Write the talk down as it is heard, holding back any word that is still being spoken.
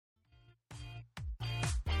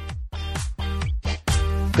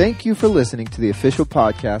Thank you for listening to the official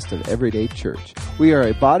podcast of Everyday Church. We are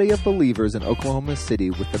a body of believers in Oklahoma City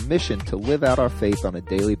with the mission to live out our faith on a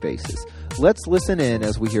daily basis. Let's listen in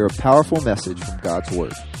as we hear a powerful message from God's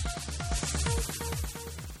Word.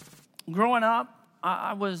 Growing up,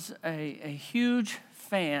 I was a huge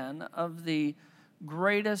fan of the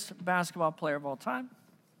greatest basketball player of all time,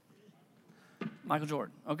 Michael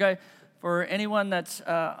Jordan, okay? For anyone that's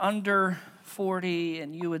under 40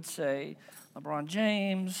 and you would say LeBron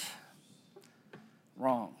James,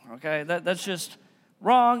 wrong, okay? That's just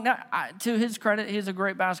wrong. Now, to his credit, he's a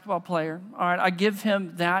great basketball player. All right, I give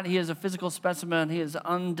him that. He is a physical specimen. He is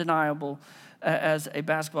undeniable as a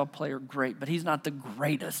basketball player, great, but he's not the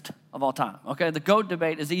greatest of all time, okay? The GOAT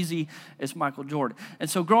debate is easy as Michael Jordan. And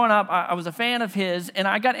so growing up, I was a fan of his, and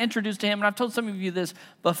I got introduced to him, and I've told some of you this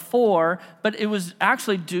before, but it was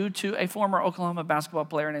actually due to a former Oklahoma basketball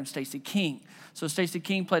player named Stacey King. So Stacey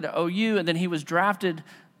King played at OU, and then he was drafted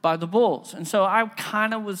by the Bulls. And so I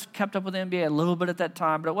kind of was kept up with the NBA a little bit at that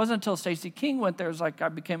time, but it wasn't until Stacey King went there, it was like I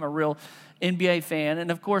became a real NBA fan. And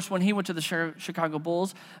of course, when he went to the Chicago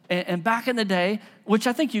Bulls, and back in the day, which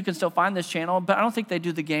I think you can still find this channel, but I don't think they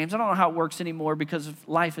do the games. I don't know how it works anymore because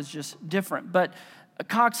life is just different. But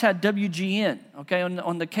Cox had WGN, okay,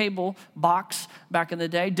 on the cable box back in the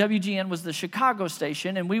day. WGN was the Chicago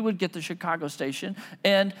station, and we would get the Chicago station.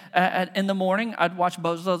 And in the morning, I'd watch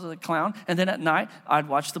Bozo the Clown, and then at night, I'd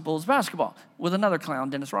watch the Bulls basketball with another clown,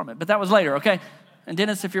 Dennis Rodman. But that was later, okay? And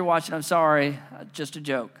Dennis, if you're watching, I'm sorry, just a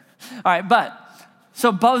joke. All right,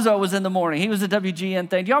 so Bozo was in the morning. He was a WGN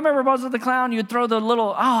thing. Do y'all remember Bozo the Clown? You'd throw the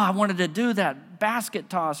little, I wanted to do that basket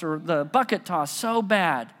toss or the bucket toss so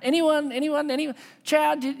bad. Anyone?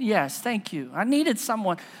 Chad? Yes, thank you. I needed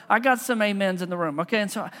someone. I got some amens in the room, okay? And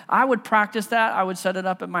so I would practice that. I would set it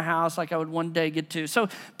up at my house like I would one day get to. So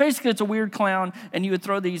basically it's a weird clown, and you would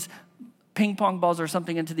throw these ping pong balls or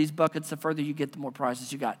something into these buckets. The further you get, the more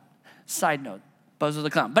prizes you got. Side note, Bozo the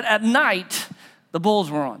Clown. But at night, the Bulls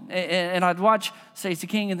were on, and I'd watch Stacey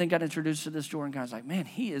King and then got introduced to this Jordan guy. I was like, man,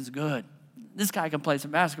 he is good. This guy can play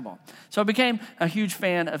some basketball. So I became a huge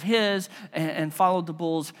fan of his and followed the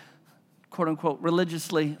Bulls, quote unquote,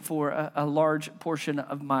 religiously for a large portion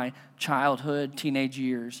of my childhood, teenage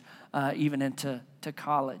years, even into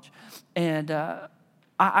college. And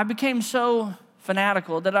I became so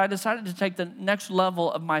fanatical that I decided to take the next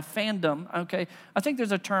level of my fandom, okay? I think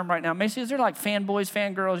there's a term right now. Macy, is there like fanboys,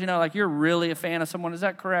 fangirls, like you're really a fan of someone? Is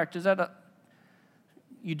that correct? Is that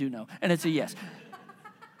you do know, and it's a yes.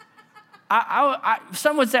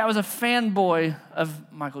 Some would say I was a fanboy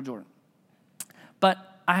of Michael Jordan, but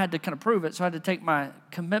I had to kind of prove it, so I had to take my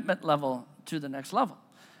commitment level to the next level,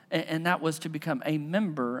 and that was to become a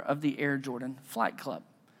member of the Air Jordan Flight Club.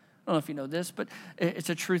 I don't know if you know this, but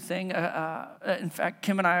it's a true thing. In fact,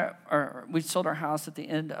 Kim and I, we sold our house at the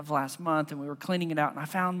end of last month, and we were cleaning it out, and I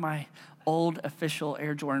found my old official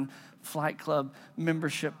Air Jordan Flight Club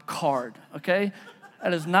membership card, okay?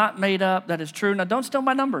 That is not made up. That is true. Now, don't steal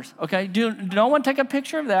my numbers, okay? Do no one take a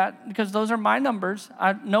picture of that, because those are my numbers.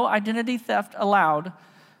 No identity theft allowed.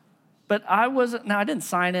 But I didn't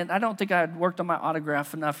sign it. I don't think I had worked on my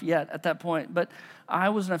autograph enough yet at that point, but I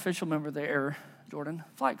was an official member of the Air Jordan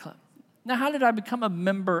Flight Club. Now, how did I become a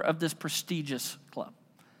member of this prestigious club?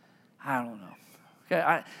 I don't know.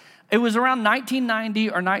 Okay, it was around 1990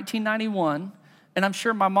 or 1991, and I'm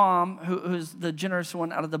sure my mom, who's the generous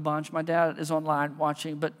one out of the bunch, my dad is online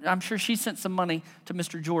watching, but I'm sure she sent some money to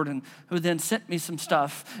Mr. Jordan, who then sent me some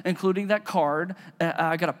stuff, including that card.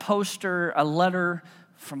 I got a poster, a letter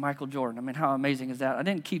from Michael Jordan. I mean, how amazing is that? I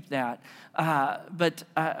didn't keep that. But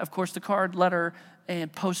of course, the card, letter,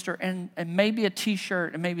 and poster, and maybe a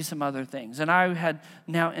T-shirt, and maybe some other things. And I had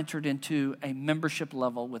now entered into a membership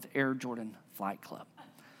level with Air Jordan Flight Club.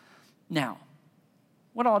 Now,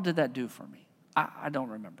 what all did that do for me? I don't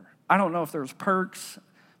remember. I don't know if there was perks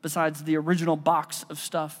besides the original box of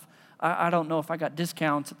stuff. I don't know if I got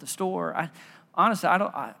discounts at the store. Honestly,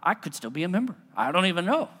 I could still be a member. I don't even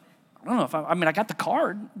know. I don't know if I got the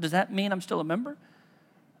card. Does that mean I'm still a member?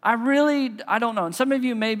 I don't know. And some of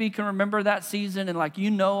you maybe can remember that season and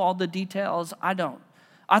all the details. I don't.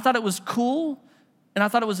 I thought it was cool and I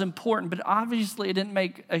thought it was important, but obviously it didn't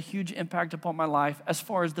make a huge impact upon my life as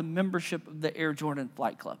far as the membership of the Air Jordan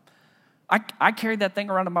Flight Club. I carried that thing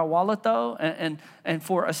around in my wallet though, and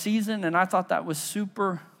for a season, and I thought that was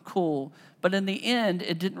super cool. But in the end,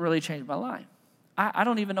 it didn't really change my life. I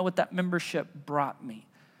don't even know what that membership brought me.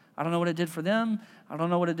 I don't know what it did for them. I don't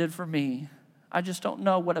know what it did for me. I just don't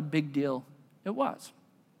know what a big deal it was.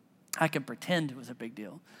 I can pretend it was a big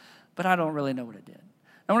deal, but I don't really know what it did.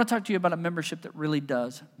 I want to talk to you about a membership that really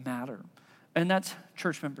does matter, and that's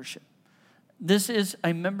church membership. this is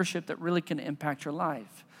a membership that really can impact your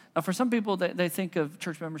life. Now, for some people, they think of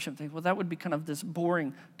church membership and think, well, that would be kind of this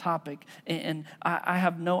boring topic, and I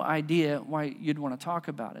have no idea why you'd want to talk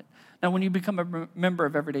about it. Now, when you become a member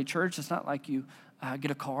of Everyday Church, it's not like you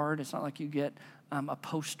get a card. It's not like you get a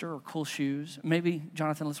poster or cool shoes. Maybe,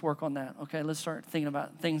 Jonathan, let's work on that, okay? Let's start thinking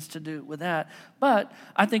about things to do with that. But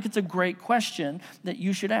I think it's a great question that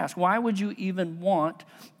you should ask. Why would you even want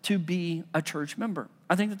to be a church member?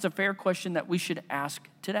 I think that's a fair question that we should ask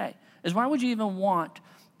today, is why would you even want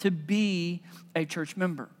to be a church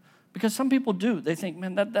member? Because some people do. They think,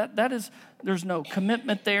 man, that is, there's no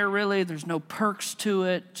commitment there really. There's no perks to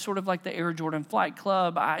it, sort of like the Air Jordan Flight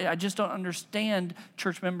Club. I just don't understand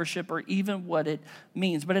church membership or even what it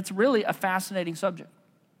means. But it's really a fascinating subject.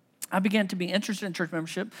 I began to be interested in church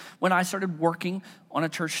membership when I started working on a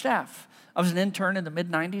church staff. I was an intern in the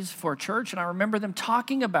mid-'90s for a church, and I remember them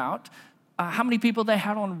talking about how many people they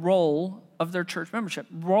had on roll of their church membership.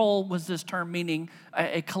 Roll was this term meaning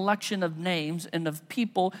a collection of names and of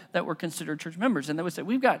people that were considered church members. And they would say,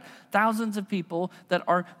 we've got thousands of people that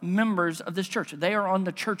are members of this church. They are on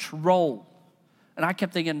the church roll. And I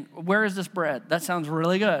kept thinking, where is this bread? That sounds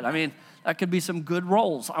really good. I mean, that could be some good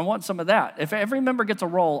rolls. I want some of that. If every member gets a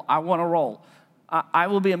roll, I want a roll. I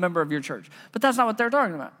will be a member of your church. But that's not what they're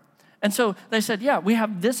talking about. And so they said, yeah, we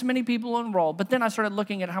have this many people enrolled. But then I started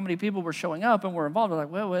looking at how many people were showing up and were involved. I was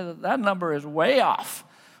like, well, that number is way off.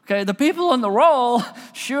 Okay, the people on the roll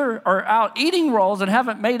sure are out eating rolls and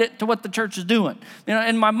haven't made it to what the church is doing. You know,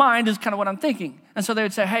 in my mind is kind of what I'm thinking. And so they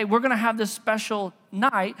would say, hey, we're going to have this special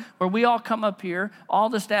night where we all come up here, all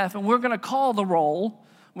the staff, and we're going to call the roll.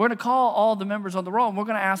 We're going to call all the members on the roll, and we're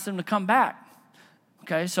going to ask them to come back.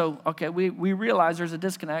 Okay, we realize there's a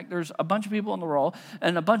disconnect. There's a bunch of people on the roll,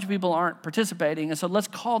 and a bunch of people aren't participating, and so let's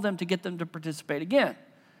call them to get them to participate again.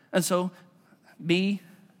 And so me,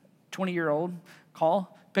 20-year-old,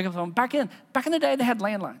 pick up the phone. Back in the day, they had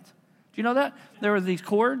landlines. Do you know that? There were these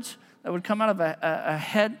cords that would come out of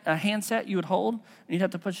a handset you would hold, and you'd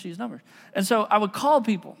have to push these numbers. And so I would call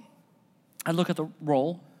people. I'd look at the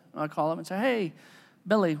roll, and I'd call them and say, hey,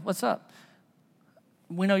 Billy, what's up?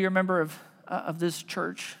 We know you're a member of this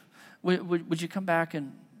church. Would you come back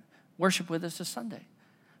and worship with us this Sunday?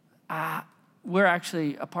 We're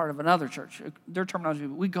actually a part of another church. Their terminology,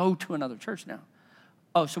 we go to another church now.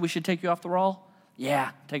 Oh, so we should take you off the roll?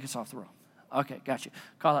 Yeah, take us off the roll. Okay, got you.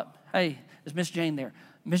 Call up. Hey, is Miss Jane there?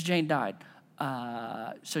 Miss Jane died.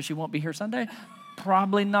 So she won't be here Sunday?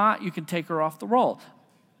 Probably not. You can take her off the roll.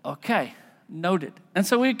 Okay, noted. And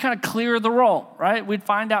so we'd kind of clear the roll, right? We'd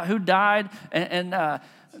find out who died and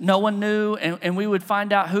no one knew, and we would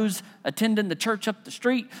find out who's attending the church up the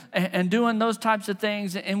street and doing those types of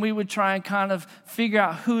things, and we would try and kind of figure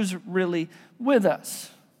out who's really with us.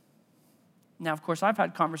 Now, of course, I've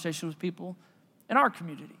had conversations with people in our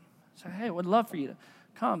community. Say, hey, we'd love for you to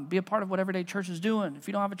come, be a part of what Everyday Church is doing. If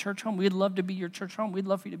you don't have a church home, we'd love to be your church home. We'd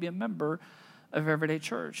love for you to be a member of Everyday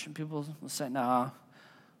Church. And people will say, nah,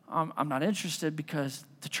 I'm not interested because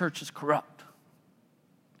the church is corrupt.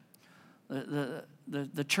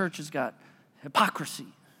 The church has got hypocrisy.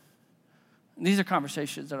 And these are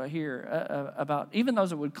conversations that I hear about even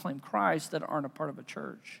those that would claim Christ that aren't a part of a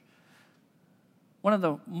church. One of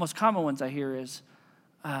the most common ones I hear is,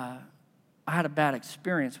 I had a bad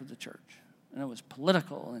experience with the church, and it was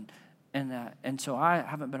political, and so I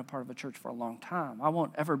haven't been a part of a church for a long time. I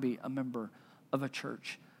won't ever be a member of a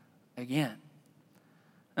church again.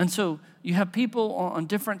 And so you have people on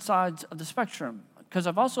different sides of the spectrum. Because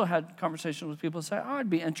I've also had conversations with people say, oh, I'd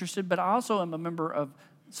be interested, but I also am a member of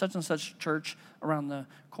such and such church around the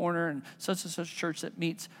corner and such church that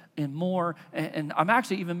meets in Moore. And I'm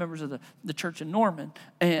actually even members of the church in Norman.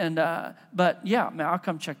 But yeah, man, I'll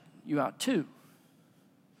come check you out too.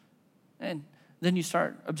 And then you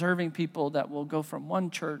start observing people that will go from one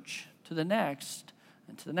church to the next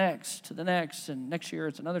and to the next, to the next. And next year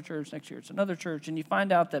it's another church, next year it's another church. And you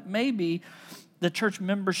find out that maybe the church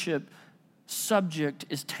membership subject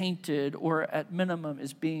is tainted or at minimum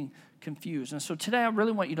is being confused. And so today I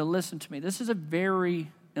really want you to listen to me. This is a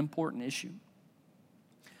very important issue.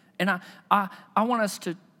 And I want us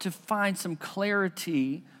to find some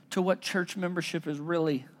clarity to what church membership is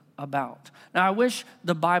really about. Now I wish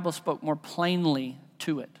the Bible spoke more plainly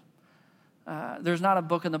to it. There's not a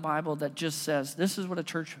book in the Bible that just says, this is what a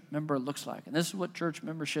church member looks like, and this is what church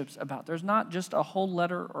membership's about. There's not just a whole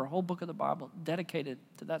letter or a whole book of the Bible dedicated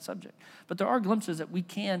to that subject. But there are glimpses that we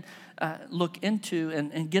can look into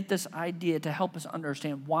and get this idea to help us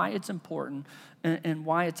understand why it's important and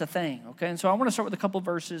why it's a thing, okay? And so I want to start with a couple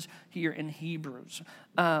verses here in Hebrews.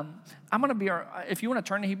 I'm going to be, if you want to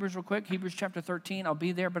turn to Hebrews real quick, Hebrews chapter 13, I'll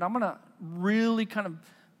be there, but I'm going to really kind of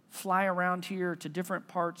fly around here to different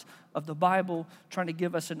parts of the Bible, trying to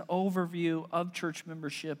give us an overview of church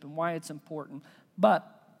membership and why it's important. But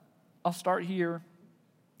I'll start here,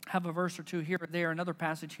 have a verse or two here or there, another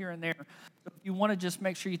passage here and there. So if you want to just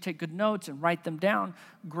make sure you take good notes and write them down,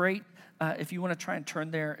 great. If you want to try and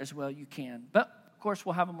turn there as well, you can. But of course,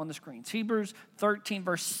 we'll have them on the screens. Hebrews 13,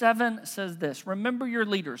 verse 7 says this: remember your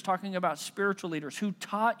leaders, talking about spiritual leaders, who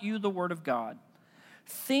taught you the word of God.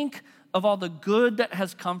 Think of all the good that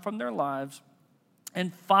has come from their lives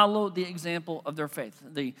and follow the example of their faith.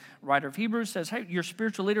 The writer of Hebrews says, hey, your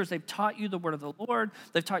spiritual leaders, they've taught you the word of the Lord.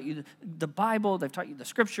 They've taught you the Bible. They've taught you the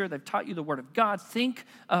scripture. They've taught you the word of God. Think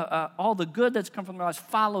all the good that's come from their lives.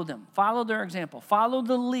 Follow them. Follow their example. Follow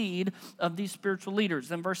the lead of these spiritual leaders.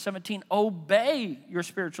 Then verse 17, obey your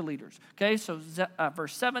spiritual leaders. Okay, so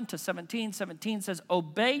verse 7 to 17 says,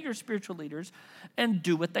 obey your spiritual leaders and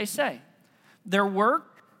do what they say. Their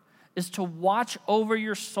work is to watch over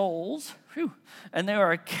your souls, and they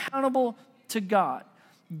are accountable to God.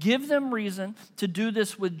 Give them reason to do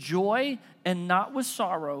this with joy and not with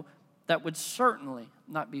sorrow. That would certainly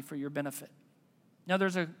not be for your benefit. Now,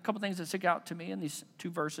 there's a couple things that stick out to me in these two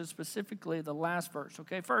verses, specifically the last verse,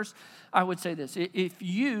 okay? First, I would say this. If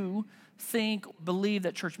you believe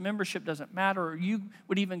that church membership doesn't matter, or you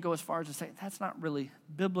would even go as far as to say that's not really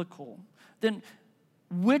biblical, then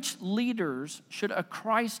which leaders should a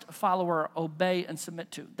Christ follower obey and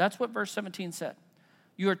submit to? That's what verse 17 said.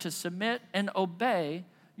 You are to submit and obey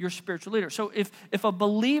your spiritual leader. So if a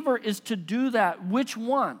believer is to do that, which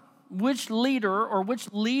one? Which leader or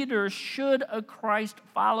which leaders should a Christ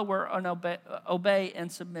follower obey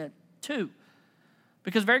and submit to?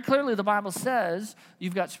 Because very clearly the Bible says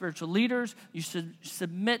you've got spiritual leaders, you should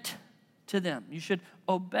submit to them. You should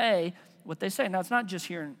obey what they say. Now, it's not just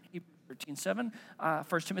here in Hebrews 13:7.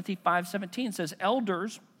 1 Timothy 5:17 says,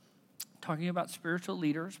 elders, talking about spiritual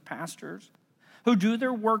leaders, pastors, who do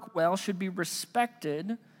their work well should be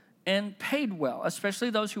respected and paid well, especially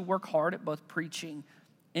those who work hard at both preaching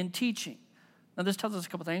and teaching. Now, this tells us a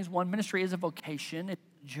couple things. One, ministry is a vocation, it's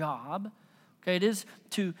a job. Okay, it is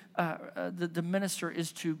to, the minister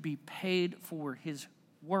is to be paid for his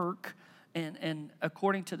work. And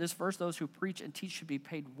according to this verse, those who preach and teach should be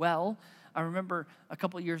paid well. I remember a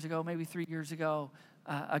couple of years ago, maybe 3 years ago,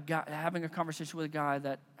 a guy having a conversation with a guy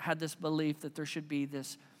that had this belief that there should be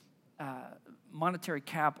this monetary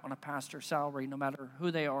cap on a pastor's salary, no matter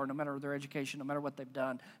who they are, no matter their education, no matter what they've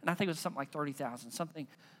done. And I think it was something like $30,000, something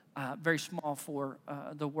very small for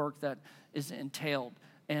the work that is entailed.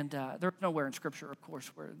 And there's nowhere in Scripture, of course,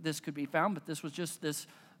 where this could be found, but this was just this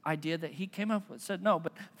idea that he came up with. Said no,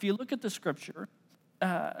 but if you look at the Scripture,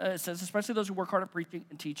 it says, especially those who work hard at preaching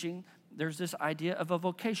and teaching, there's this idea of a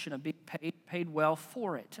vocation, of being paid well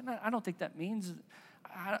for it. And I don't think that means,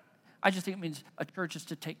 I just think it means a church is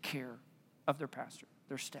to take care of their pastor,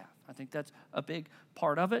 their staff. I think that's a big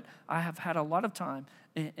part of it. I have had a lot of time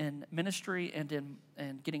in ministry and in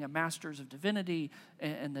getting a master's of divinity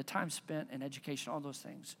and the time spent in education, all those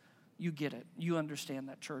things. You get it. You understand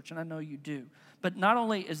that, church, and I know you do. But not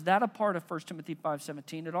only is that a part of 1 Timothy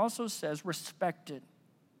 5:17, it also says respected.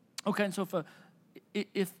 Okay, and so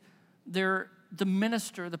if the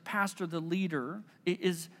minister, the pastor, the leader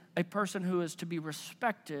is a person who is to be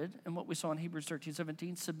respected, and what we saw in Hebrews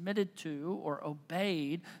 13:17, submitted to or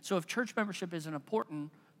obeyed. So if church membership isn't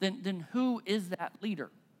important, then who is that leader?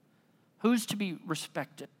 Who's to be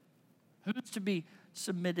respected? Who's to be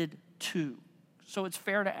submitted to? So it's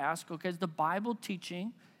fair to ask, okay, is the Bible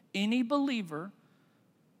teaching any believer,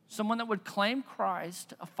 someone that would claim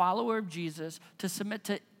Christ, a follower of Jesus, to submit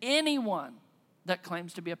to anyone that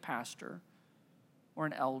claims to be a pastor or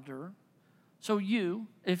an elder? So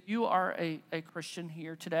if you are a Christian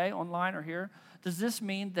here today, online or here, does this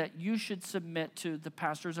mean that you should submit to the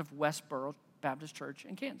pastors of Westboro Baptist Church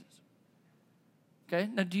in Kansas? Okay,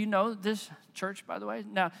 now do you know this church, by the way?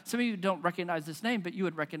 Now, some of you don't recognize this name, but you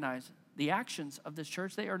would recognize the actions of this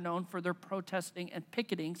church. They are known for their protesting and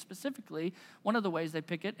picketing. Specifically, one of the ways they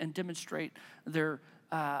picket and demonstrate their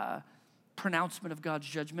pronouncement of God's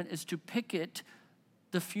judgment is to picket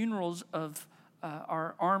the funerals of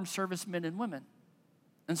our armed servicemen and women.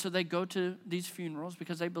 And so they go to these funerals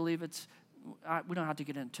because they believe it's we don't have to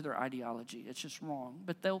get into their ideology. It's just wrong.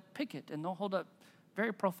 But they'll picket and they'll hold up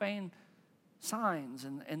very profane signs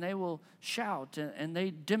and they will shout and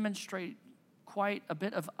they demonstrate quite a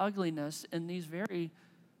bit of ugliness in these very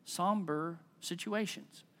somber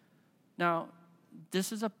situations. Now,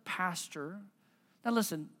 this is a pastor. Now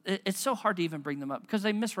listen, it's so hard to even bring them up because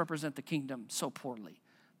they misrepresent the kingdom so poorly.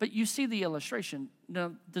 But you see the illustration.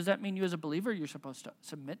 Now, does that mean you as a believer, you're supposed to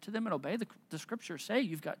submit to them and obey? The scriptures say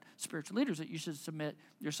you've got spiritual leaders that you should submit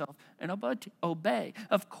yourself and obey.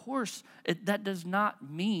 Of course, that does not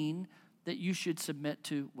mean that you should submit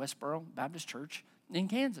to Westboro Baptist Church in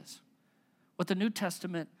Kansas. What the New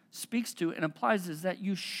Testament speaks to and implies is that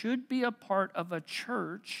you should be a part of a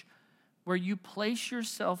church where you place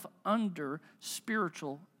yourself under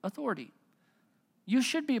spiritual authority. You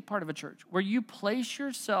should be a part of a church where you place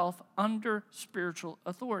yourself under spiritual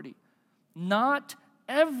authority. Not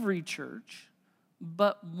every church,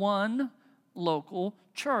 but one local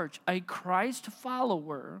church. A Christ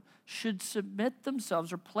follower should submit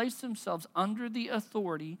themselves or place themselves under the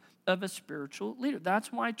authority of a spiritual leader.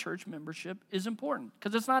 That's why church membership is important,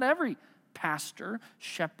 because it's not every pastor,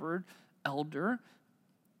 shepherd, elder.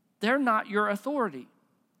 They're not your authority.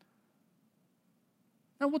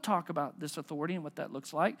 Now, we'll talk about this authority and what that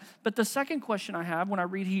looks like. But the second question I have when I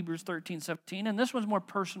read Hebrews 13:17, and this one's more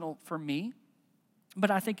personal for me,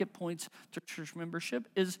 but I think it points to church membership,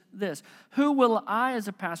 is this. Who will I as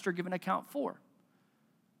a pastor give an account for?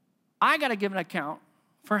 I got to give an account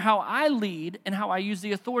for how I lead and how I use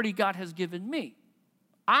the authority God has given me.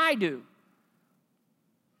 I do.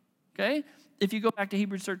 Okay? If you go back to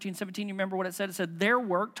Hebrews 13:17, you remember what it said? It said, their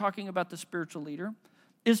work, talking about the spiritual leader,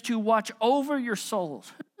 is to watch over your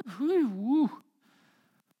souls. Some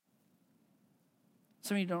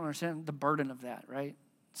of you don't understand the burden of that, right?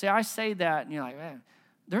 See, I say that, and you're like, man,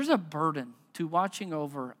 there's a burden to watching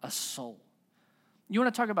over a soul. You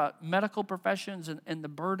want to talk about medical professions and the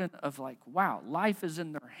burden of like, wow, life is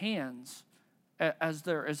in their hands as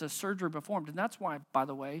there is a surgery performed. And that's why, by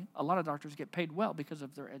the way, a lot of doctors get paid well because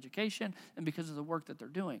of their education and because of the work that they're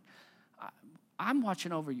doing. I'm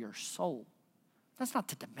watching over your soul. That's not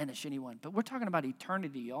to diminish anyone, but we're talking about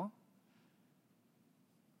eternity, y'all.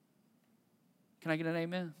 Can I get an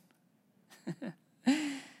amen?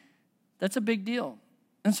 That's a big deal.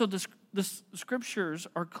 And so the scriptures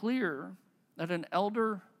are clear that an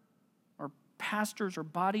elder or pastors or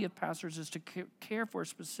body of pastors is to care for a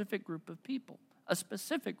specific group of people, a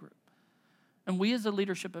specific group. And we as the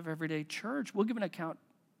leadership of Everyday Church will give an account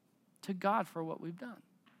to God for what we've done.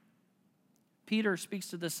 Peter speaks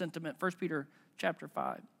to this sentiment, 1 Peter chapter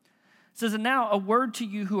 5. It says, and now a word to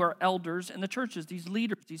you who are elders in the churches, these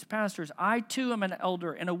leaders, these pastors. I too am an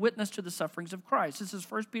elder and a witness to the sufferings of Christ. This is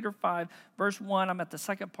 1 Peter 5, verse 1. I'm at the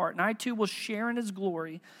second part. And I too will share in his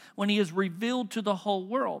glory when he is revealed to the whole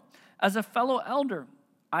world. As a fellow elder,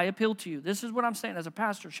 I appeal to you. This is what I'm saying as a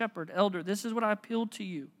pastor, shepherd, elder. This is what I appeal to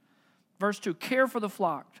you. Verse 2, care for the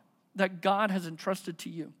flock that God has entrusted to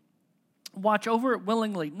you. Watch over it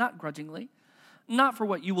willingly, not grudgingly, not for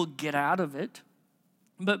what you will get out of it,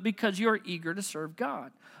 but because you are eager to serve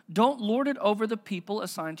God. Don't lord it over the people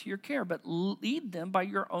assigned to your care, but lead them by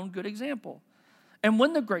your own good example. And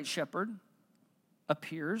when the great shepherd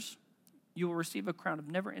appears, you will receive a crown of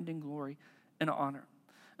never-ending glory and honor.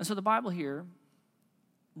 And so the Bible here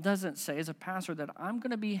doesn't say, as a pastor, that I'm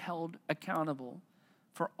going to be held accountable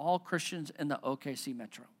for all Christians in the OKC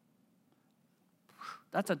Metro.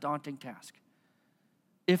 That's a daunting task.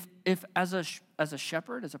 If as a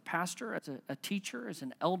shepherd, as a pastor, as a teacher, as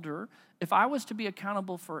an elder, if I was to be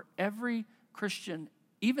accountable for every Christian,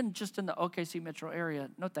 even just in the OKC metro area,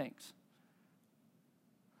 no thanks.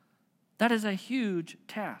 That is a huge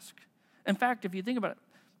task. In fact, if you think about it,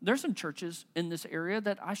 there's some churches in this area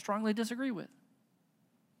that I strongly disagree with,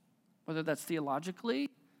 whether that's theologically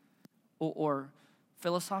or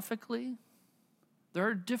philosophically. There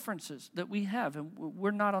are differences that we have, and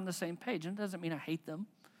we're not on the same page. And it doesn't mean I hate them.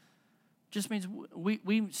 It just means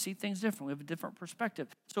we see things differently. We have a different perspective.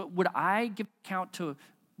 So would I give account to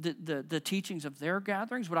the teachings of their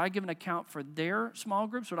gatherings? Would I give an account for their small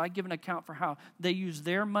groups? Would I give an account for how they use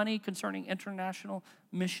their money concerning international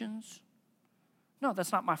missions? No,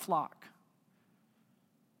 that's not my flock.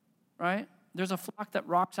 Right? There's a flock that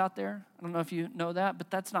rocks out there. I don't know if you know that, but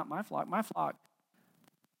that's not my flock. My flock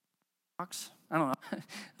rocks. I don't know.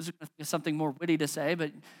 This is something more witty to say,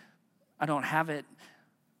 but I don't have it.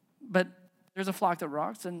 But there's a flock that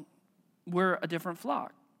rocks, and we're a different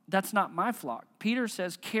flock. That's not my flock. Peter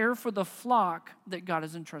says, care for the flock that God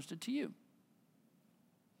has entrusted to you.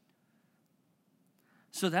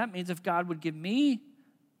 So that means if God would give me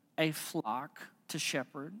a flock to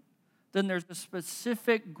shepherd, then there's a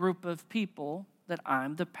specific group of people that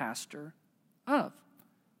I'm the pastor of.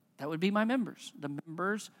 That would be my members, the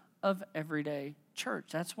members of Everyday Church.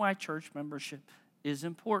 That's why church membership is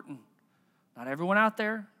important. Not everyone out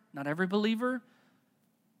there, not every believer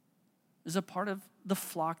is a part of the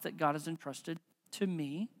flock that God has entrusted to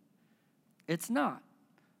me. It's not.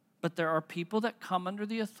 But there are people that come under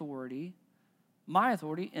the authority, my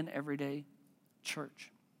authority, in Everyday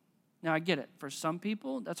Church. Now, I get it. For some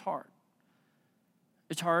people, that's hard.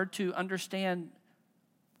 It's hard to understand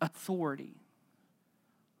authority.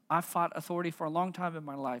 I fought authority for a long time in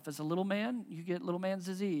my life. As a little man, you get little man's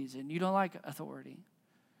disease, and you don't like authority.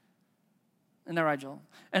 Isn't that right, Joel?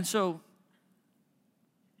 And so,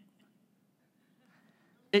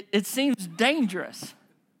 it seems dangerous.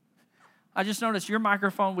 I just noticed your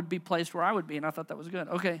microphone would be placed where I would be, and I thought that was good.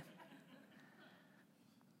 Okay.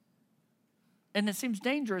 And it seems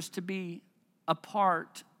dangerous to be a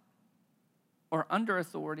part or under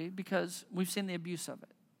authority because we've seen the abuse of it.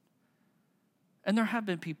 And there have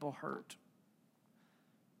been people hurt.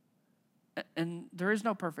 And there is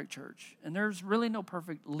no perfect church. And there's really no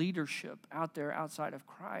perfect leadership out there outside of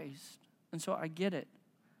Christ. And so I get it.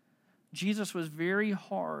 Jesus was very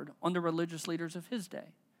hard on the religious leaders of his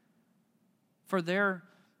day for their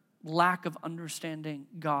lack of understanding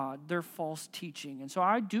God, their false teaching. And so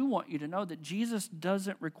I do want you to know that Jesus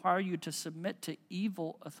doesn't require you to submit to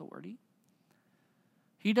evil authority.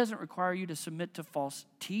 He doesn't require you to submit to false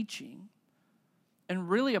teaching. And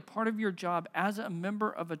really a part of your job as a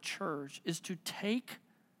member of a church is to take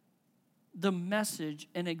the message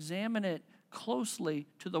and examine it closely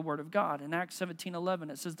to the Word of God. In Acts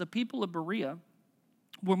 17:11, it says, the people of Berea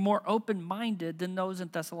were more open-minded than those in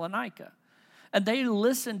Thessalonica. And they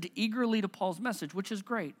listened eagerly to Paul's message, which is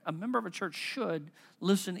great. A member of a church should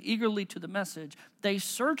listen eagerly to the message. They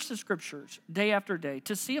searched the scriptures day after day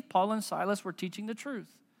to see if Paul and Silas were teaching the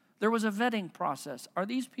truth. There was a vetting process. Are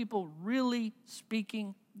these people really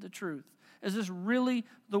speaking the truth? Is this really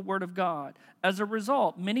the Word of God? As a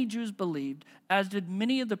result, many Jews believed, as did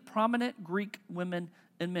many of the prominent Greek women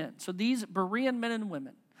and men. So these Berean men and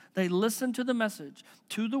women, they listened to the message,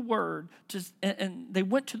 to the Word, and they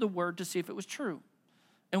went to the Word to see if it was true.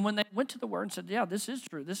 And when they went to the Word and said, yeah, this is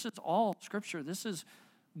true, this is all Scripture, this is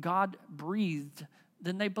God-breathed,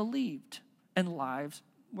 then they believed, and lives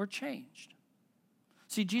were changed.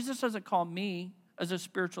 See, Jesus doesn't call me as a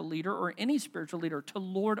spiritual leader or any spiritual leader to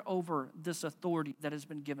lord over this authority that has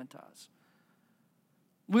been given to us.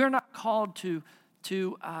 We are not called to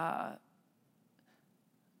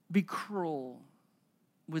be cruel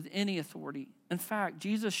with any authority. In fact,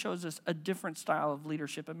 Jesus shows us a different style of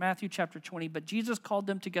leadership. In Matthew chapter 20, but Jesus called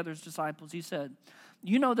them together as disciples. He said,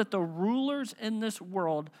 you know that the rulers in this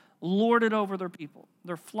world lord it over their people.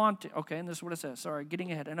 They're flaunting, okay, and this is what it says, sorry,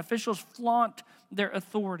 getting ahead. And officials flaunt their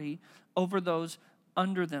authority over those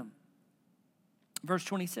under them. Verse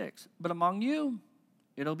 26, but among you,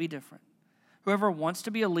 it'll be different. Whoever wants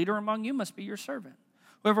to be a leader among you must be your servant.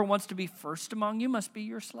 Whoever wants to be first among you must be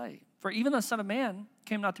your slave. For even the Son of Man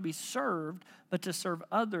came not to be served, but to serve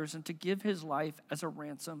others and to give his life as a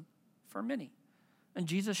ransom for many. And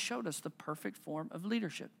Jesus showed us the perfect form of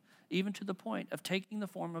leadership, even to the point of taking the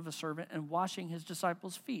form of a servant and washing his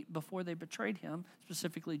disciples' feet before they betrayed him,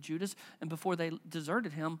 specifically Judas, and before they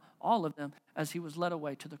deserted him, all of them, as he was led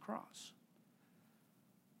away to the cross.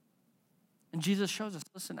 And Jesus shows us,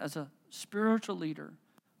 listen, as a spiritual leader,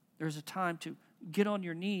 there's a time to get on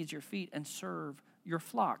your knees, your feet, and serve your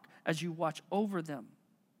flock as you watch over them,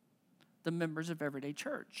 the members of Everyday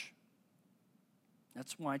Church.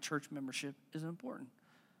 That's why church membership is important.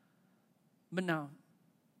 But now,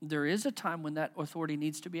 there is a time when that authority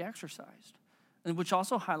needs to be exercised, and which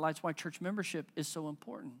also highlights why church membership is so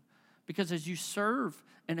important. Because as you serve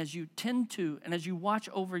and as you tend to and as you watch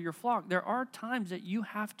over your flock, there are times that you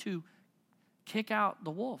have to kick out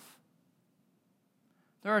the wolf.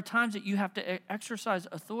 There are times that you have to exercise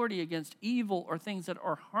authority against evil or things that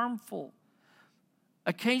are harmful.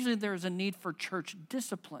 Occasionally there is a need for church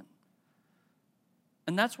discipline.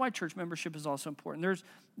 And that's why church membership is also important.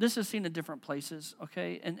 This is seen in different places,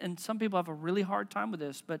 okay? And some people have a really hard time with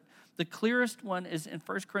this, but the clearest one is in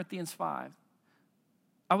 1 Corinthians 5.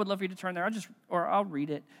 I would love for you to turn there. I'll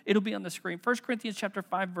read it. It'll be on the screen. 1 Corinthians chapter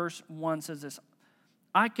 5, verse 1 says this.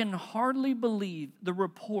 I can hardly believe the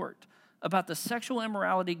report about the sexual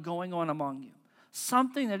immorality going on among you.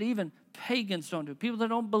 Something that even pagans don't do. People that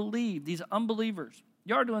don't believe, these unbelievers.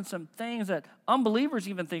 You're doing some things that unbelievers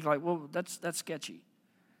even think like, whoa, that's sketchy.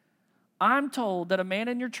 I'm told that a man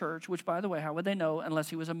in your church, which by the way, how would they know unless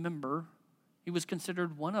he was a member? He was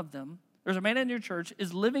considered one of them. There's a man in your church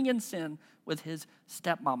is living in sin with his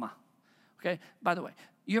stepmama. Okay, by the way,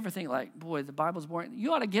 you ever think like, boy, the Bible's boring?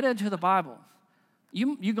 You ought to get into the Bible.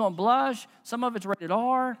 You're going to blush. Some of it's rated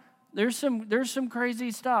R. There's some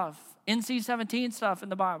crazy stuff, NC-17 stuff in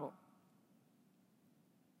the Bible.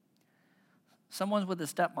 Someone's with a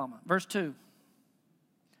stepmama. Verse 2.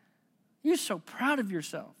 You're so proud of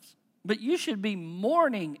yourselves, but you should be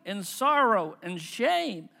mourning in sorrow and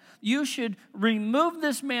shame. You should remove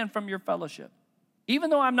this man from your fellowship. Even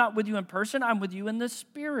though I'm not with you in person, I'm with you in the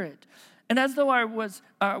spirit. And as though I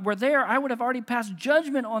were there, I would have already passed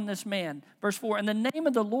judgment on this man. Verse 4, in the name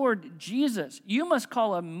of the Lord Jesus, you must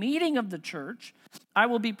call a meeting of the church. I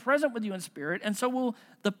will be present with you in spirit, and so will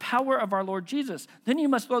the power of our Lord Jesus. Then you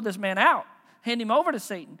must throw this man out, hand him over to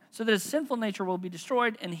Satan, so that his sinful nature will be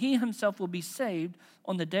destroyed, and he himself will be saved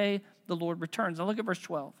on the day the Lord returns. Now look at verse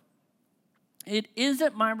 12. It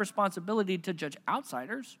isn't my responsibility to judge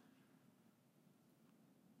outsiders,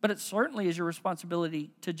 but it certainly is your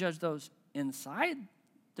responsibility to judge those inside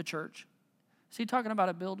the church. Is he talking about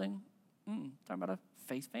a building? Talking about a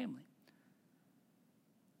faith family.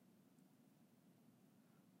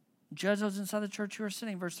 Judge those inside the church who are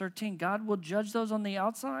sinning. Verse 13, God will judge those on the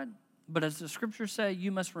outside, but as the scriptures say,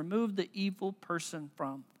 you must remove the evil person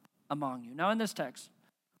from among you. Now in this text,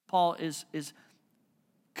 Paul is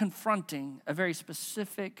confronting a very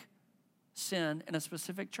specific sin in a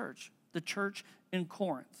specific church, the church in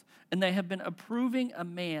Corinth. And they have been approving a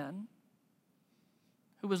man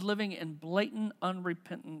who was living in blatant,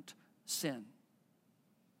 unrepentant sin.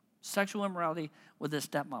 Sexual immorality with his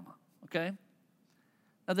stepmama, okay?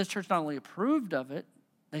 Now, this church not only approved of it,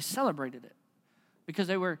 they celebrated it because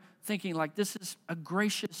they were thinking, like, this is a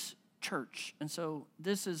gracious church. And so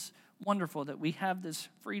this is wonderful that we have this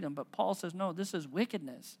freedom. But Paul says, no, this is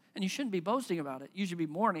wickedness. And you shouldn't be boasting about it. You should be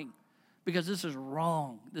mourning because this is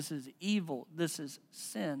wrong. This is evil. This is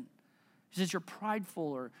sin. He says you're prideful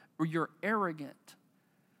or you're arrogant.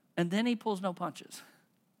 And then he pulls no punches.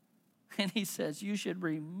 And he says, you should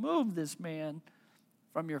remove this man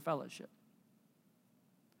from your fellowship.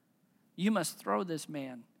 You must throw this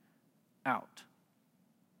man out.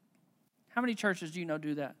 How many churches do you know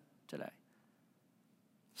do that today?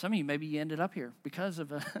 Some of you, maybe you ended up here because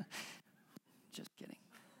of a... Just kidding.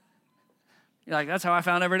 You're like, that's how I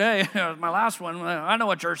found every day. It was my last one. I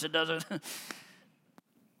know a church that does it.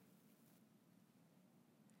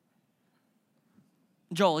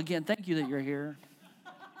 Joel, again, thank you that you're here.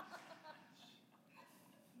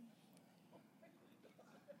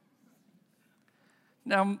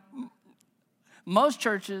 Now, most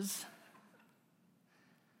churches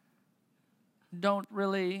don't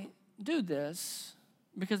really do this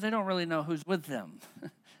because they don't really know who's with them,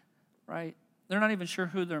 right? They're not even sure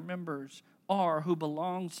who their members are, who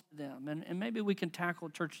belongs to them. And maybe we can tackle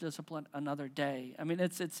church discipline another day. I mean,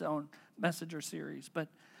 it's its own message or series. But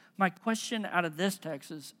my question out of this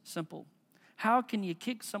text is simple. How can you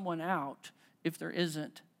kick someone out if there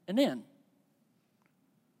isn't an in?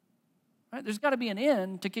 Right? There's got to be an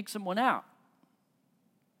in to kick someone out.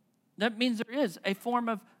 That means there is a form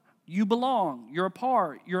of you belong, you're a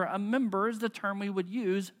part, you're a member is the term we would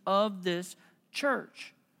use of this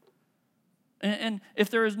church. And if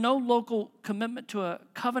there is no local commitment to a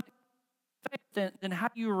covenant faith, then how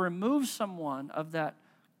do you remove someone of that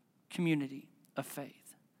community of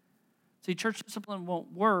faith? See, church discipline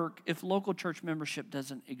won't work if local church membership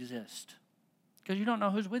doesn't exist. Because you don't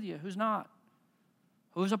know who's with you, who's not.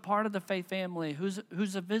 Who's a part of the faith family, who's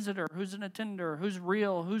a visitor, who's an attender, who's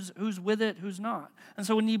real, who's with it, who's not. And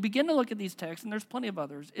so when you begin to look at these texts, and there's plenty of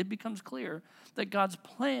others, it becomes clear that God's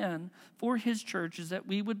plan for his church is that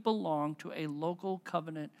we would belong to a local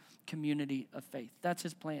covenant community of faith. That's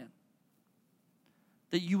his plan.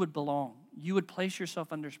 That you would belong. You would place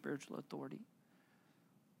yourself under spiritual authority.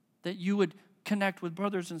 That you would connect with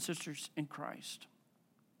brothers and sisters in Christ.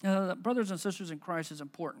 Now, brothers and sisters in Christ is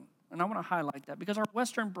important. And I want to highlight that because our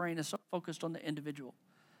Western brain is so focused on the individual.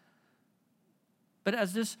 But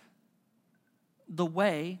as the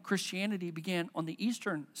way Christianity began on the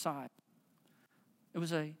Eastern side, it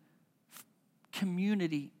was a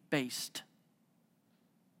community-based.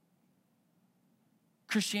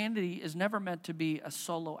 Christianity is never meant to be a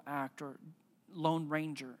solo act or lone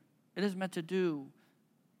ranger. It is meant to do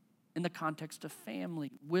in the context of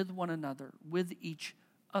family, with one another, with each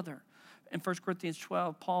other. In 1 Corinthians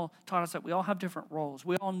 12, Paul taught us that we all have different roles.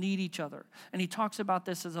 We all need each other. And he talks about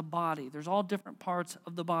this as a body. There's all different parts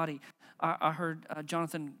of the body. I heard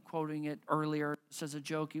Jonathan quoting it earlier. It's as a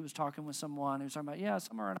joke. He was talking with someone. He was talking about, yeah,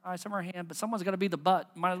 some are an eye, some are a hand, but someone's got to be the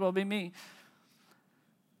butt. Might as well be me.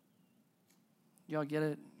 Y'all get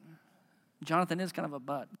it? Jonathan is kind of a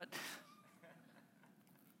butt.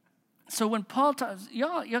 So when Paul talks,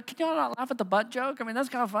 y'all, can y'all not laugh at the butt joke? I mean, that's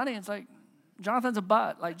kind of funny. It's like, Jonathan's a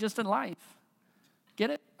butt, like just in life.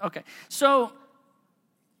 Get it? Okay. So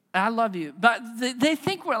I love you. But they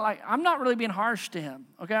think we're like, I'm not really being harsh to him.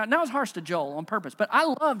 Okay. Now it's harsh to Joel on purpose, but I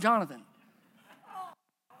love Jonathan.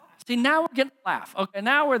 See, now we're getting a laugh. Okay.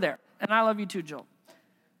 Now we're there. And I love you too, Joel.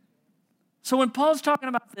 So when Paul's talking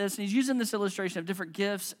about this, and he's using this illustration of different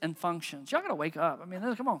gifts and functions, y'all got to wake up. I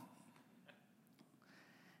mean, come on.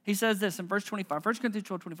 He says this in verse 25, 1 Corinthians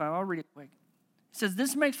 12:25. I'll read it quick. He says,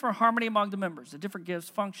 this makes for harmony among the members, the different gifts,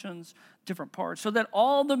 functions, different parts, so that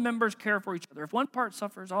all the members care for each other. If one part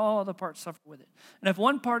suffers, all the parts suffer with it. And if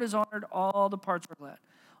one part is honored, all the parts are glad.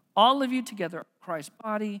 All of you together are Christ's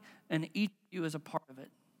body, and each of you is a part of it.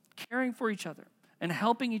 Caring for each other and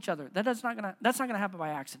helping each other, that's not gonna happen by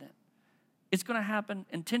accident. It's going to happen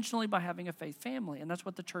intentionally by having a faith family, and that's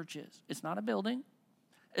what the church is. It's not a building.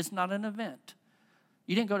 It's not an event.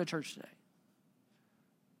 You didn't go to church today.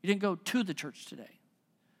 You didn't go to the church today.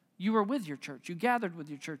 You were with your church. You gathered with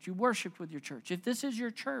your church. You worshiped with your church. If this is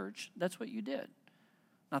your church, that's what you did.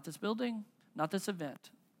 Not this building, not this event.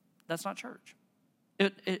 That's not church.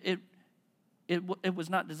 It was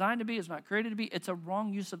not designed to be. It's not created to be. It's a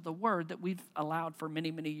wrong use of the word that we've allowed for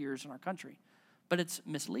many, many years in our country. But it's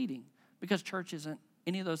misleading. Because church isn't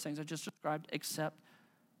any of those things I just described except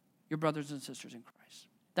your brothers and sisters in Christ.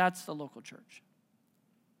 That's the local church.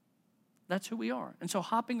 That's who we are. And so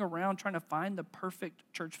hopping around trying to find the perfect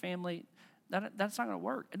church family, that's not going to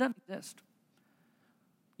work. It doesn't exist.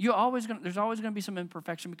 There's always going to be some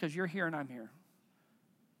imperfection because you're here and I'm here.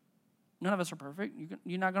 None of us are perfect.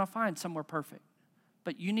 You're not going to find somewhere perfect.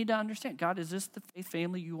 But you need to understand, God, is this the faith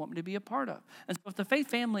family you want me to be a part of? And so if the faith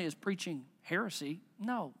family is preaching heresy,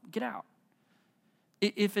 no, get out.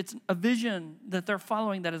 If it's a vision that they're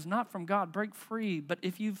following that is not from God, break free. But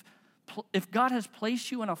if God has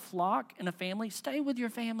placed you in a flock, in a family, stay with your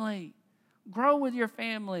family. Grow with your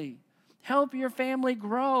family. Help your family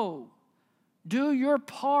grow. Do your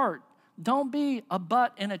part. Don't be a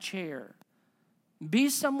butt in a chair. Be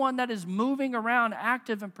someone that is moving around,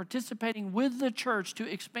 active and participating with the church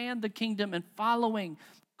to expand the kingdom and following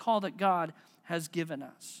the call that God has given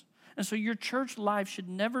us. And so your church life should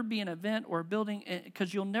never be an event or a building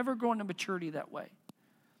because you'll never grow into maturity that way.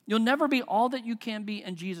 You'll never be all that you can be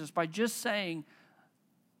in Jesus by just saying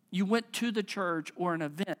you went to the church or an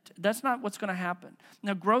event. That's not what's going to happen.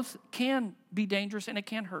 Now, growth can be dangerous and it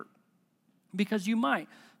can hurt because you might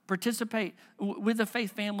participate with the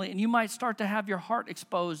faith family and you might start to have your heart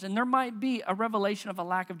exposed and there might be a revelation of a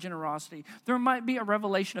lack of generosity. There might be a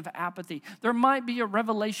revelation of apathy. There might be a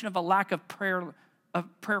revelation of a lack of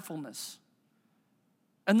prayerfulness.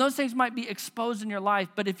 And those things might be exposed in your life,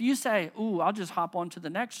 but if you say, I'll just hop on to the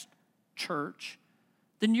next church,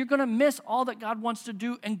 then you're going to miss all that God wants to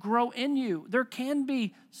do and grow in you. There can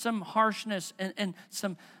be some harshness and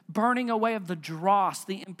some burning away of the dross,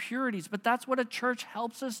 the impurities, but that's what a church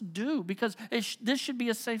helps us do because this should be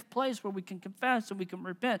a safe place where we can confess and we can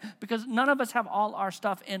repent because none of us have all our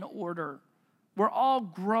stuff in order. We're all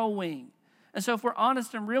growing. And so if we're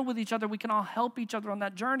honest and real with each other, we can all help each other on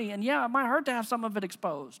that journey. And yeah, it might hurt to have some of it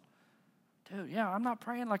exposed. Dude, yeah, I'm not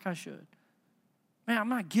praying like I should. Man, I'm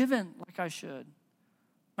not giving like I should.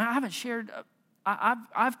 Man, I haven't shared,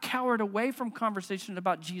 I've cowered away from conversations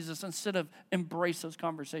about Jesus instead of embrace those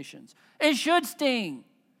conversations. It should sting.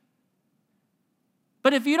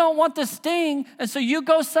 But if you don't want the sting, and so you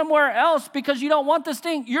go somewhere else because you don't want the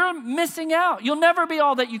sting, you're missing out. You'll never be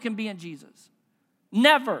all that you can be in Jesus.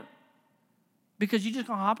 Never. Because you're just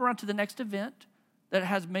going to hop around to the next event that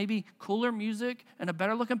has maybe cooler music and a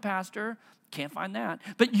better looking pastor. Can't find that.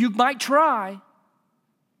 But you might try.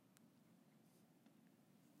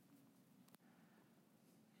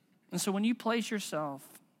 And so when you place yourself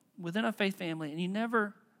within a faith family and you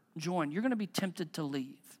never join, you're going to be tempted to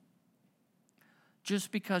leave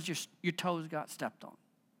just because your toes got stepped on.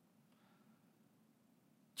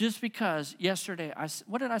 Just because yesterday,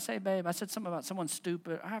 what did I say, babe? I said something about someone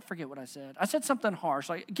stupid. I forget what I said. I said something harsh,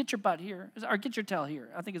 like get your butt here, or get your tail here,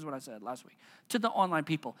 I think is what I said last week, to the online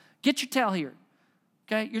people. Get your tail here,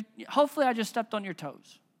 okay? Hopefully I just stepped on your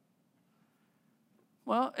toes.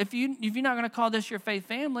 Well, if you're not going to call this your faith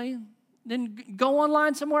family, then go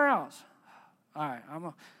online somewhere else. All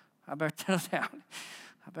right, I better settle down.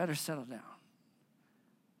 I better settle down.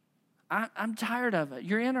 I'm tired of it.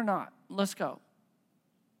 You're in or not? Let's go.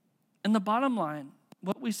 And the bottom line,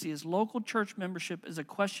 what we see is local church membership is a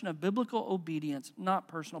question of biblical obedience, not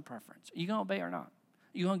personal preference. Are you going to obey or not?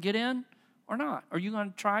 Are you going to get in or not? Are you going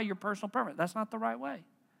to try your personal preference? That's not the right way.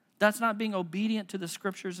 That's not being obedient to the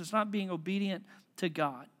scriptures. It's not being obedient to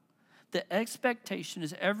God. the expectation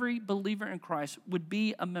is every believer in Christ would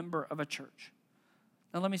be a member of a church.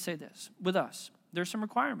 Now let me say this. With us, there's some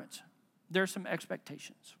requirements. There's some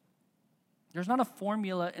expectations. There's not a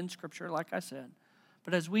formula in Scripture, like I said.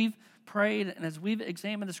 But as we've prayed and as we've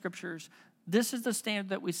examined the Scriptures, this is the standard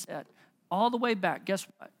that we set all the way back. Guess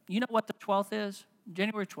what? You know what the 12th is?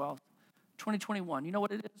 January 12th, 2021. You know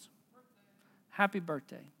what it is? Happy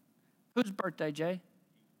birthday. Whose birthday, Jay?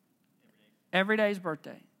 Every day's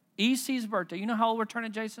birthday. EC's birthday. You know how old we're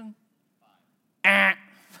turning, Jason? 5.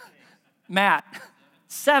 Matt,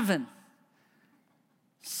 7.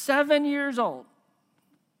 7 years old.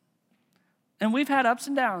 And we've had ups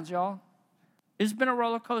and downs, y'all. It's been a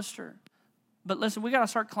roller coaster. But listen, we got to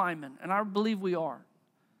start climbing, and I believe we are.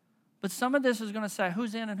 But some of this is going to say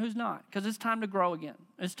who's in and who's not, because it's time to grow again.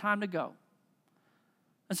 It's time to go.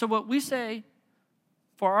 And so what we say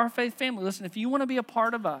for our faith family, listen, if you want to be a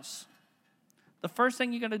part of us, the first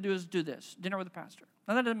thing you got to do is do this, dinner with the pastor.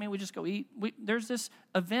 Now, that doesn't mean we just go eat. There's this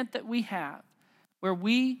event that we have where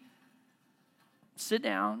we sit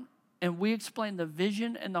down and we explain the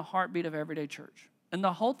vision and the heartbeat of Everyday Church. And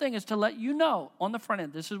the whole thing is to let you know on the front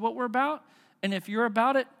end, this is what we're about. And if you're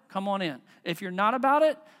about it, come on in. If you're not about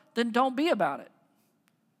it, then don't be about it.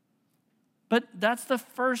 But that's the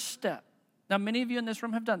first step. Now, many of you in this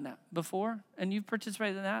room have done that before, and you've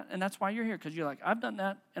participated in that, and that's why you're here, because you're like, I've done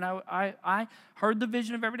that, and I heard the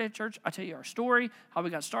vision of Everyday Church. I tell you our story, how we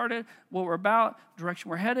got started, what we're about,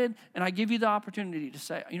 direction we're headed, and I give you the opportunity to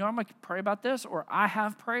say, you know, I'm going to pray about this, or I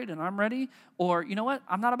have prayed, and I'm ready, or you know what,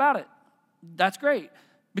 I'm not about it. That's great,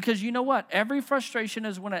 because you know what? Every frustration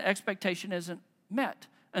is when an expectation isn't met,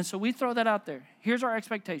 and so we throw that out there. Here's our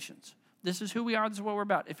expectations. This is who we are. This is what we're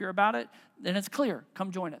about. If you're about it, then it's clear.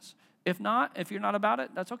 Come join us. If not, if you're not about it,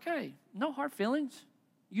 that's okay. No hard feelings.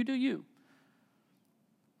 You do you.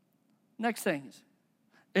 Next thing is,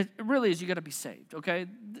 it really is you got to be saved, okay?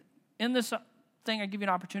 In this thing, I give you an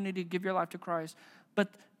opportunity to give your life to Christ, but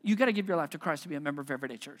you got to give your life to Christ to be a member of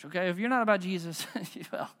Everyday Church, okay? If you're not about Jesus,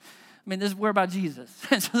 well, I mean, we're about Jesus,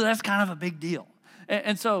 and so that's kind of a big deal.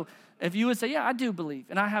 And so if you would say, yeah, I do believe,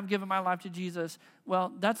 and I have given my life to Jesus,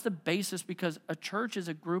 well, that's the basis, because a church is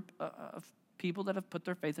a group of people that have put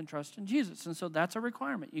their faith and trust in Jesus. And so that's a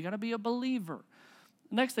requirement. You got to be a believer.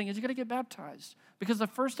 Next thing is you got to get baptized, because the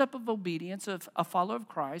first step of obedience of a follower of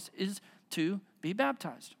Christ is to be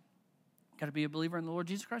baptized. You got to be a believer in the Lord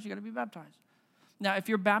Jesus Christ. You got to be baptized. Now, if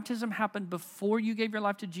your baptism happened before you gave your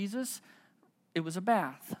life to Jesus, it was a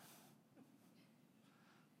bath.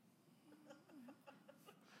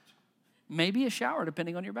 Maybe a shower,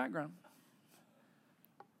 depending on your background,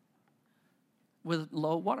 with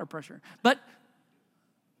low water pressure. But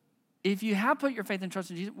if you have put your faith and trust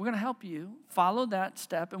in Jesus, we're going to help you follow that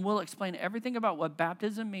step, and we'll explain everything about what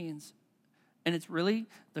baptism means. And it's really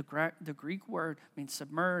the Greek word means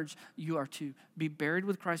submerged. You are to be buried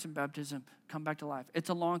with Christ in baptism, come back to life. It's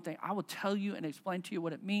a long thing. I will tell you and explain to you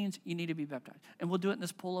what it means. You need to be baptized. And we'll do it in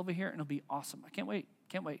this pool over here, and it'll be awesome. I can't wait.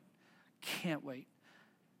 Can't wait. Can't wait.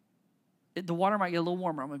 The water might get a little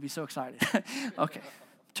warmer. I'm going to be so excited. Okay.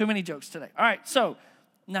 Too many jokes today. All right, so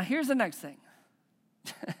now here's the next thing.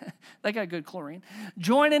 They got good chlorine.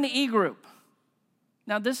 Join an e-group.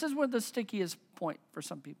 Now, this is where the stickiest point for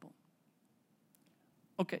some people.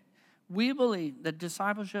 Okay, we believe that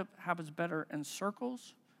discipleship happens better in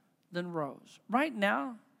circles than rows. Right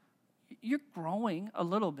now, you're growing a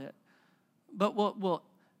little bit, but what will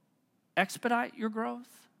expedite your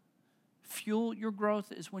growth, fuel your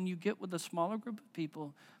growth, is when you get with a smaller group of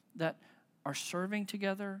people that are serving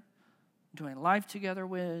together, doing life together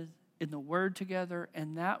with, in the Word together,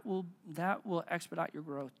 and that will expedite your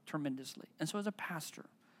growth tremendously. And so as a pastor,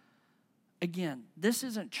 again, this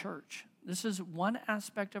isn't church. This is one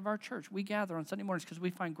aspect of our church. We gather on Sunday mornings because we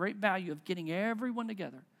find great value of getting everyone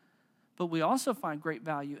together. But we also find great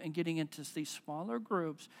value in getting into these smaller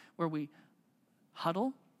groups where we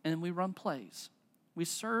huddle and we run plays. We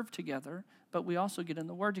serve together, but we also get in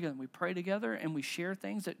the Word together. We pray together, and we share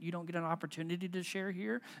things that you don't get an opportunity to share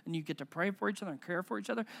here, and you get to pray for each other and care for each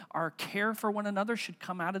other. Our care for one another should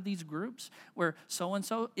come out of these groups where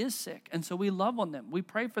so-and-so is sick, and so we love on them. We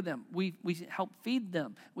pray for them. We help feed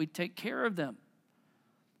them. We take care of them.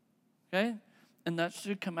 Okay? And that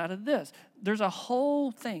should come out of this. There's a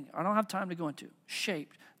whole thing I don't have time to go into,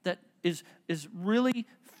 shaped, that is really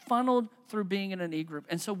funneled through being in an e-group.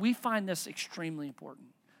 And so we find this extremely important.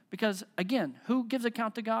 Because, again, who gives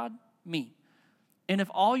account to God? Me. And if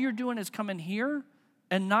all you're doing is coming here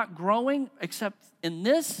and not growing except in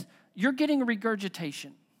this, you're getting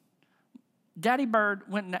regurgitation. Daddy Bird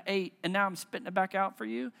went and ate, and now I'm spitting it back out for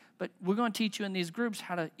you. But we're going to teach you in these groups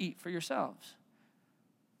how to eat for yourselves.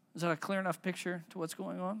 Is that a clear enough picture to what's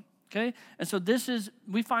going on? Okay? And so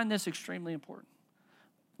we find this extremely important.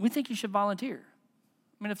 We think you should volunteer.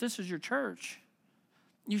 I mean, if this is your church,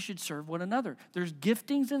 you should serve one another. There's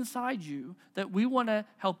giftings inside you that we want to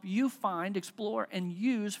help you find, explore, and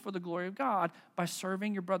use for the glory of God by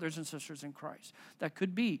serving your brothers and sisters in Christ. That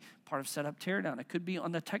could be part of Setup Teardown. It could be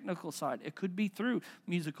on the technical side. It could be through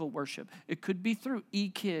musical worship. It could be through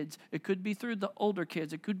e-kids. It could be through the older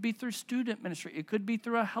kids. It could be through student ministry. It could be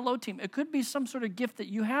through a hello team. It could be some sort of gift that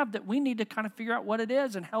you have that we need to kind of figure out what it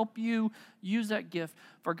is and help you use that gift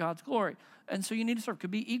for God's glory. And so you need to serve. It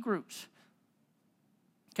could be e-groups.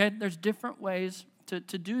 Okay, there's different ways to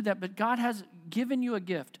do that, but God has given you a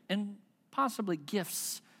gift and possibly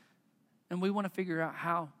gifts, and we want to figure out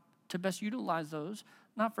how to best utilize those,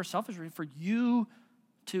 not for selfish reasons, for you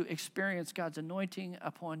to experience God's anointing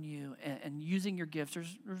upon you and using your gifts.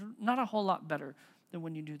 There's not a whole lot better than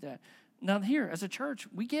when you do that. Now here, as a church,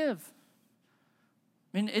 we give.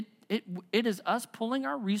 I mean, it is us pulling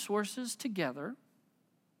our resources together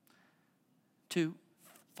to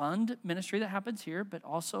fund ministry that happens here, but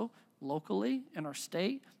also locally, in our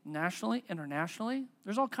state, nationally, internationally.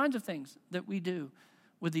 There's all kinds of things that we do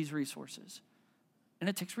with these resources. And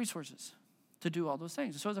it takes resources to do all those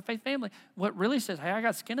things. So as a faith family, what really says, hey, I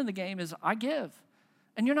got skin in the game is I give.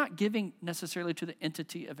 And you're not giving necessarily to the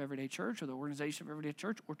entity of Everyday Church or the organization of Everyday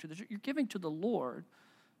Church or to the church. You're giving to the Lord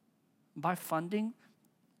by funding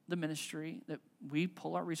the ministry that we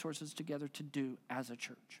pull our resources together to do as a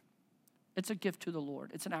church. It's a gift to the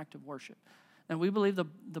Lord. It's an act of worship. And we believe the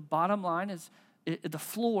bottom line is, the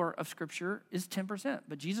floor of Scripture is 10%.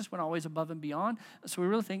 But Jesus went always above and beyond. So we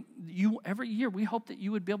really think every year we hope that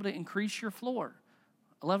you would be able to increase your floor.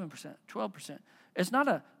 11%, 12%. It's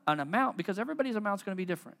not an amount because everybody's amount is going to be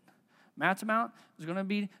different. Matt's amount is going to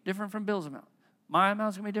be different from Bill's amount. My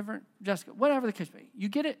amount is going to be different, Jessica, whatever the case may be. You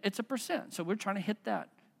get it, it's a percent. So we're trying to hit that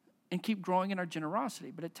and keep growing in our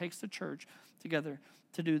generosity. But it takes the church together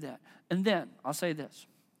to do that. And then, I'll say this,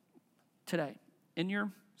 today, in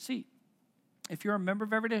your seat, if you're a member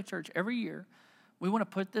of Everyday Church, every year, we want to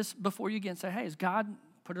put this before you again and say, hey, has God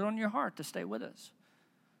put it on your heart to stay with us?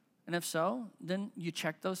 And if so, then you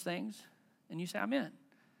check those things and you say, I'm in.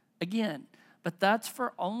 Again, but that's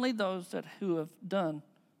for only those who have done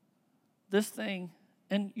this thing,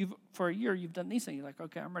 and for a year you've done these things. You're like,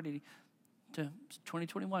 okay, I'm ready to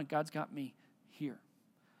 2021. God's got me here.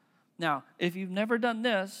 Now, if you've never done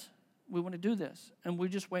this, we want to do this. And we're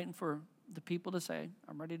just waiting for the people to say,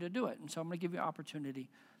 I'm ready to do it. And so I'm going to give you an opportunity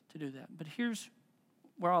to do that. But here's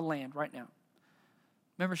where I'll land right now.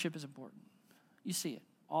 Membership is important. You see it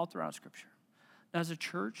all throughout Scripture. Now, as a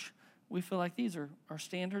church, we feel like these are our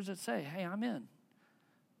standards that say, hey, I'm in.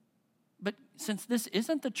 But since this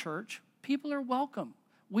isn't the church, people are welcome.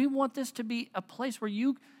 We want this to be a place where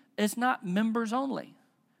it's not members only.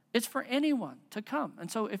 It's for anyone to come.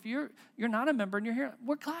 And so if you're not a member and you're here,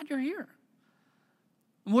 we're glad you're here.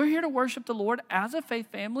 We're here to worship the Lord as a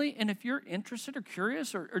faith family, and if you're interested or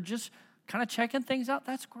curious or just kind of checking things out,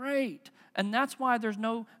 that's great. And that's why there's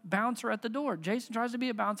no bouncer at the door. Jason tries to be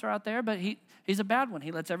a bouncer out there, but he's a bad one.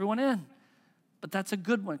 He lets everyone in. But that's a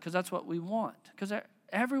good one because that's what we want, because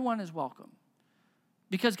everyone is welcome.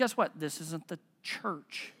 Because guess what? This isn't the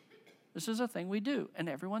church. This is a thing we do, and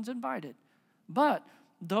everyone's invited. But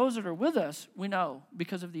those that are with us, we know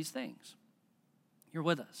because of these things. You're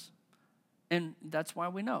with us. And that's why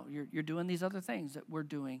we know you're doing these other things that we're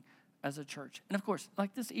doing as a church. And of course,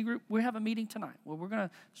 like this e-group, we have a meeting tonight where we're going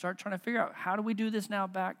to start trying to figure out how do we do this now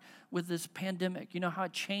back with this pandemic, how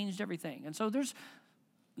it changed everything. And so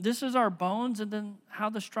this is our bones, and then how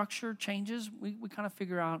the structure changes, we kind of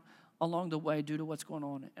figure out along the way due to what's going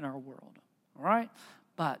on in our world. All right?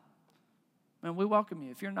 But, man, we welcome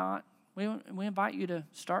you. If you're not, we invite you to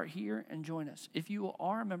start here and join us. If you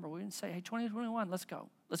are a member, we can say, hey, 2021, let's go.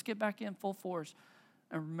 Let's get back in full force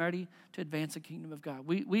and ready to advance the kingdom of God.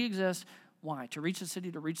 We exist, why? To reach the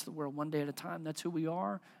city, to reach the world one day at a time. That's who we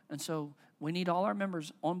are. And so we need all our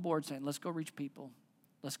members on board saying, let's go reach people.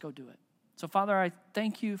 Let's go do it. So, Father, I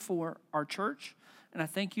thank you for our church, and I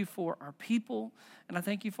thank you for our people, and I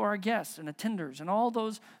thank you for our guests and attenders and all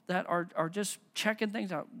those that are just checking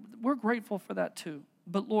things out. We're grateful for that too.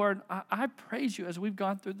 But Lord, I praise you as we've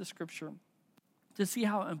gone through the Scripture to see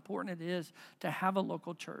how important it is to have a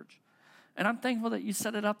local church. And I'm thankful that you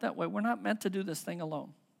set it up that way. We're not meant to do this thing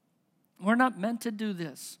alone. We're not meant to do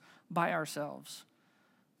this by ourselves.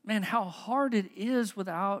 Man, how hard it is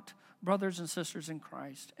without brothers and sisters in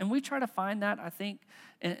Christ. And we try to find that, I think,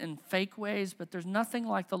 in fake ways, but there's nothing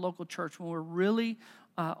like the local church when we're really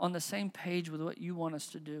on the same page with what you want us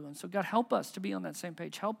to do. And so, God, help us to be on that same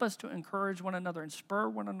page. Help us to encourage one another and spur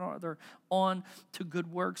one another on to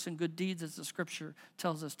good works and good deeds, as the Scripture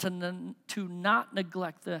tells us, to not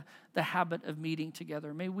neglect the habit of meeting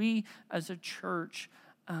together. May we, as a church,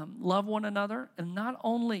 love one another, and not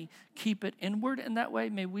only keep it inward in that way.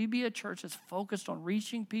 May we be a church that's focused on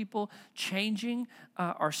reaching people, changing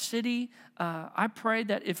our city. I pray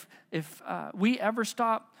that if we ever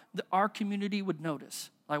stop, our community would notice.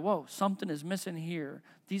 Like, whoa, something is missing here.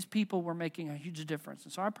 These people were making a huge difference.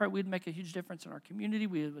 And so I pray we'd make a huge difference in our community.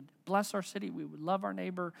 We would bless our city. We would love our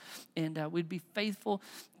neighbor. And we'd be faithful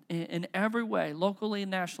in every way, locally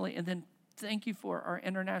and nationally. And then thank you for our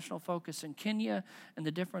international focus in Kenya and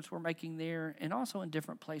the difference we're making there, and also in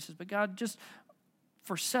different places. But God, just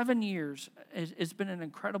for 7 years, it's been an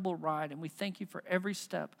incredible ride, and we thank you for every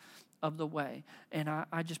step of the way. And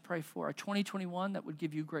I just pray for a 2021 that would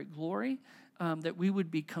give you great glory, that we would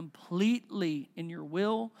be completely in your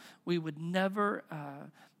will. We would never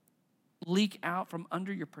leak out from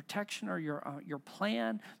under your protection or your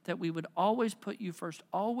plan, that we would always put you first,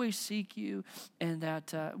 always seek you, and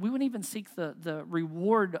that we wouldn't even seek the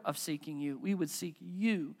reward of seeking you. We would seek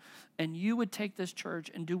you, and you would take this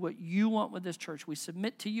church and do what you want with this church. We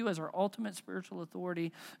submit to you as our ultimate spiritual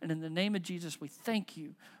authority, and in the name of Jesus, we thank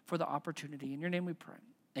you for the opportunity. In your name we pray.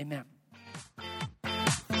 Amen.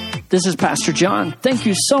 This is Pastor John. Thank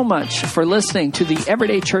you so much for listening to the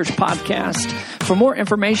Everyday Church podcast. For more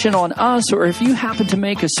information on us, or if you happen to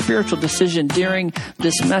make a spiritual decision during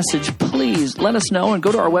this message, please let us know and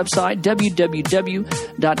go to our website,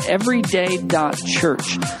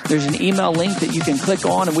 www.everyday.church. There's an email link that you can click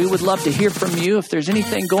on, and we would love to hear from you. If there's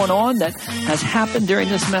anything going on that has happened during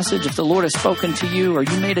this message, if the Lord has spoken to you, or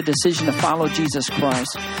you made a decision to follow Jesus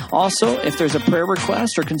Christ. Also, if there's a prayer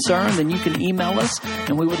request or concern, then you can email us,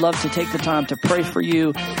 and we would love to take the time to pray for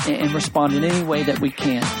you and respond in any way that we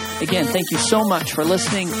can. Again, thank you so much for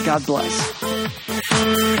listening. God bless.